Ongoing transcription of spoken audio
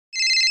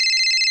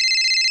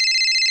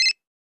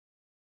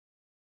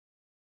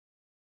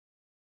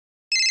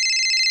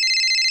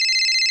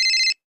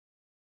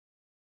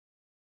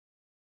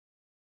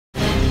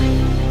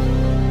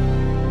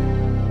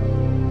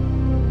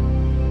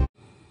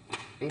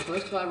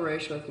close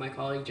collaboration with my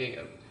colleague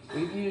Jacob,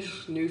 we've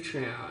used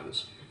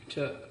neutrons,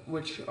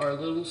 which are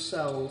little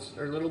cells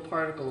or little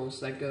particles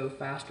that go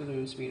faster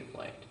than the speed of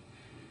light.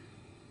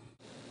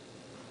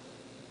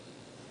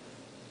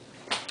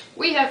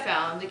 We have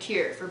found the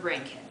cure for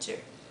brain cancer.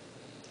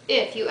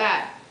 If you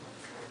add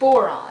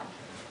boron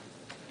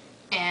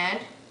and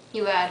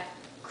you add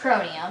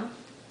chromium,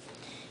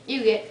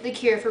 you get the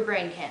cure for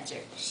brain cancer.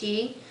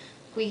 See,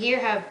 we here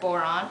have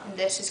boron and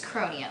this is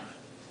chromium.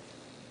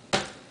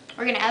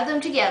 We're going to add them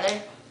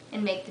together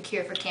and make the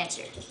cure for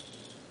cancer.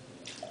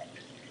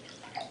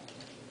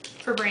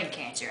 For brain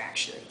cancer,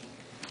 actually.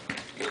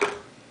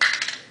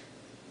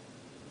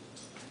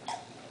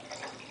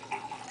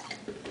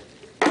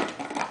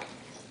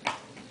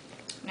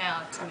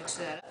 Now let's mix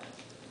that up.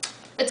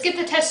 Let's get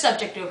the test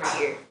subject over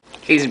here.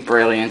 He's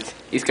brilliant.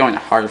 He's going to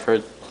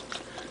Harvard.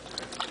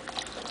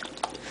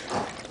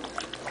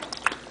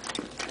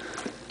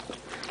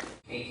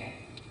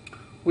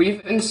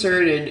 We've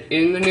inserted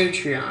in the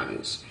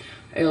neutrons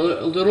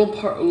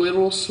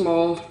little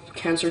small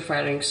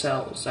cancer-fighting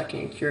cells that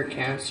can cure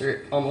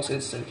cancer almost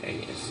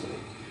instantaneously.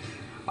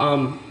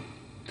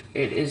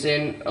 It is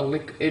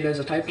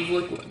a type of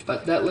liquid,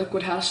 but that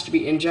liquid has to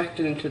be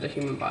injected into the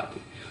human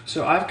body.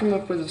 So I've come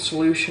up with a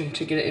solution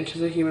to get it into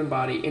the human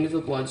body, into the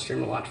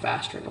bloodstream a lot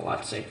faster and a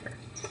lot safer.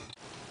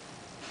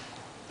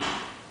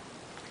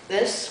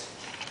 This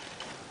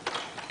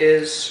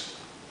is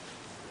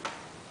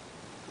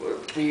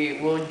what we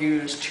will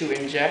use to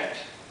inject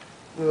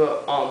the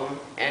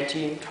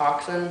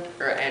antitoxin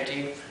or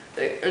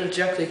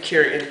inject the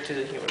cure into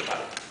the human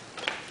body.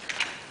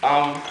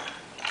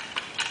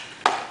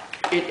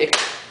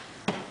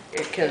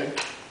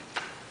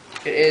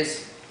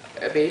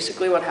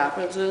 Basically what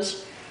happens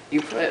is you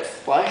put it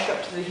flush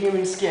up to the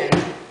human skin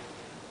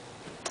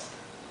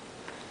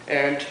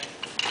and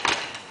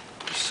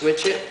you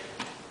switch it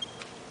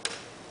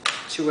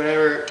to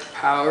whatever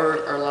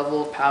power or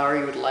level of power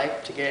you would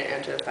like to get it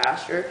into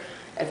faster.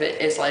 If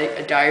it is like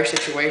a dire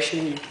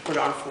situation, you put it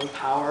on full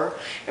power.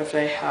 If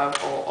they have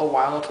a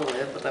while to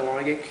live but they want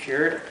to get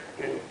cured,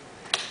 then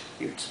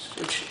you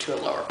switch it to a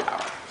lower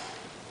power.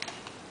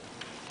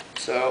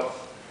 So,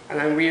 and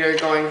then we are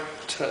going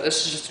to,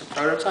 this is just a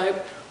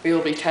prototype. We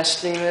will be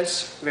testing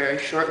this very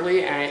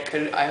shortly,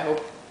 and I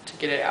hope to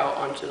get it out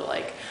onto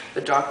like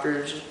the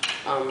doctors,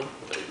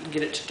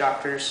 get it to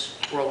doctors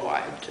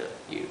worldwide to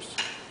use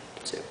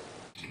too.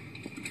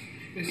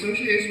 In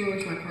association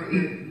with my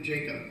partner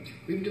Jacob,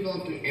 we've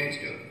developed an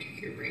antidote to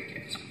cure brain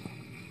cancer.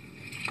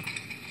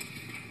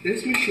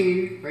 This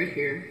machine right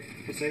here,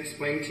 as I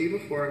explained to you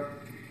before,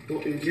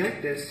 will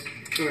inject this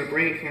so our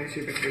brain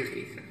cancer becomes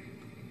ether.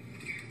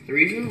 The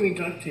reason we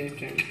duct taped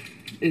him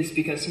is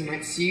because he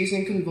might seize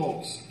and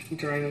convulse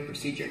during the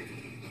procedure.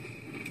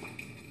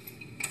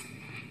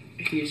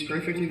 He is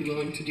perfectly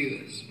willing to do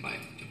this by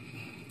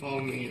all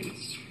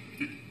means.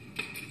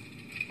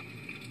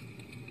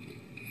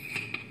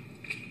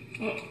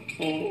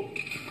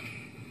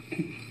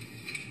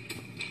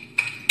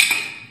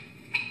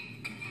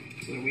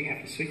 So we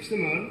have to switch the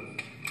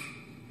mode.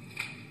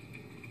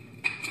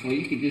 Well,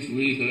 you could just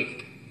leave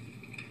it.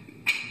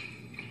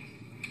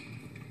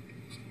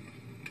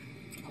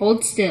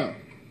 Hold still.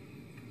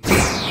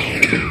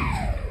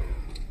 I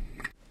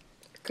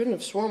couldn't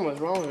have sworn what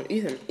was wrong with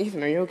Ethan.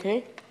 Ethan, are you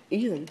okay?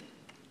 Ethan.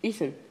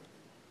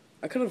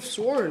 I could have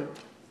sworn.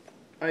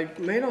 I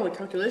made all the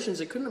calculations.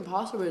 It couldn't have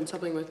possibly been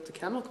something with the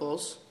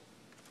chemicals.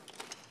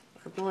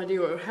 I have no idea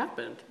what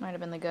happened. Might have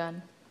been the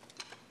gun.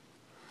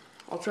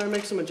 I'll try to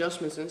make some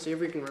adjustments and see if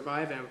we can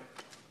revive him.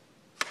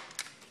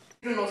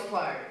 Even those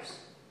pliers.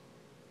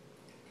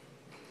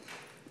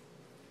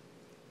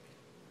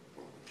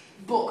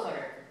 Bolt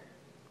cutter.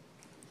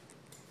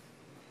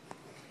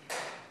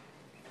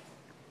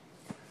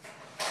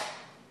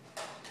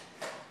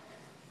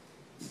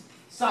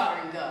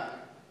 Soldering gun.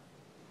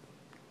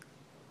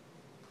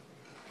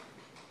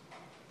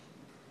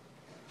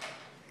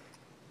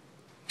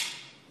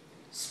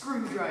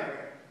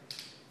 Screwdriver.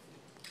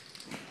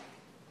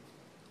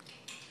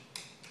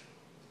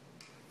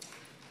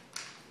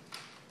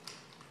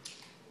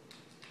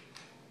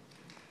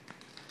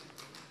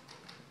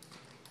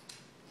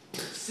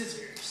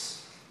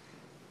 Scissors.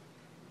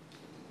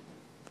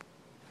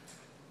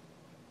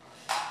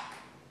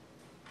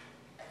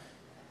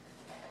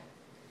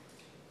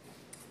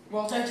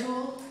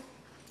 Multi-tool.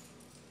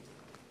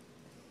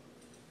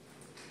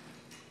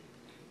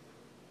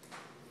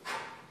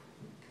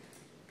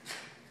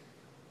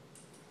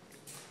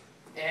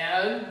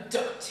 And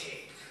duct tape.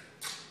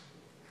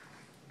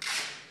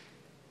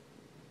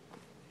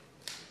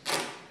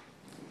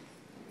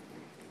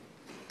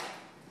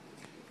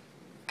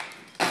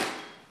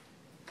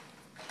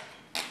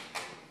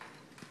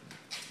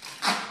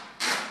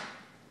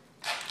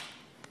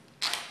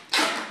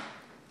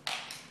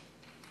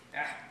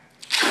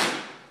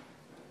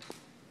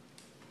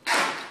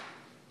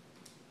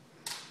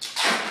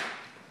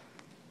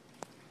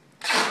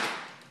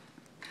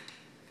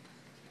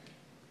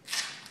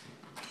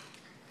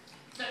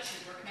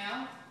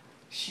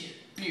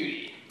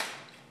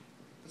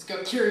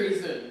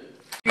 curies in.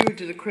 Due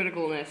to the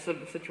criticalness of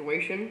the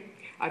situation,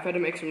 I've had to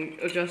make some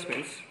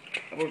adjustments.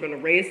 We're going to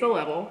raise the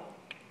level.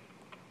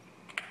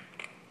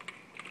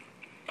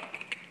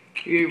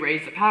 You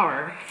raise the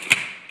power.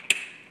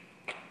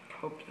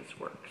 Hope this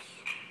works.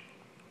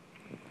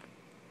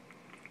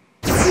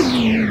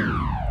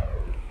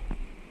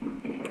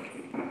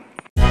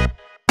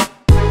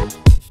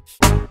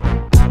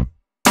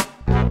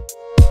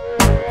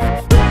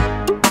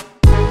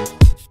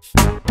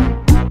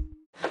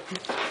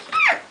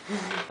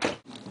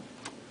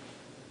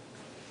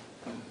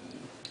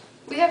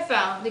 We have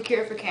found the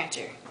cure for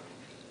cancer.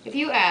 If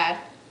you add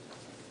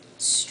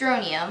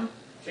strontium,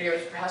 So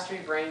it has to be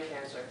brain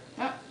cancer.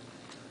 oh,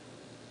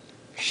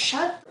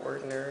 shut.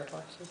 Ordinary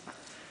toxin.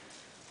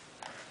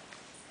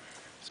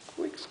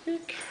 Squeak,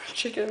 squeak.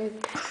 Chicken.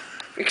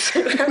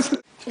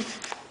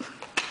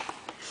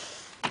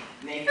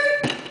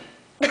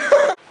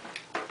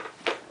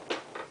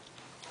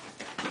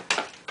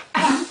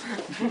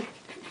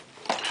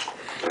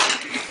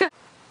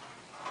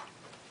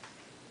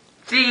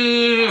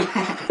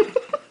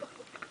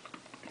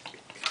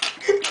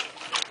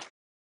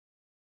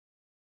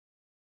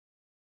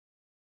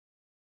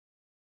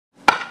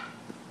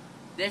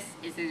 This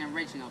is an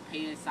original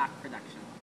Painted Sock production.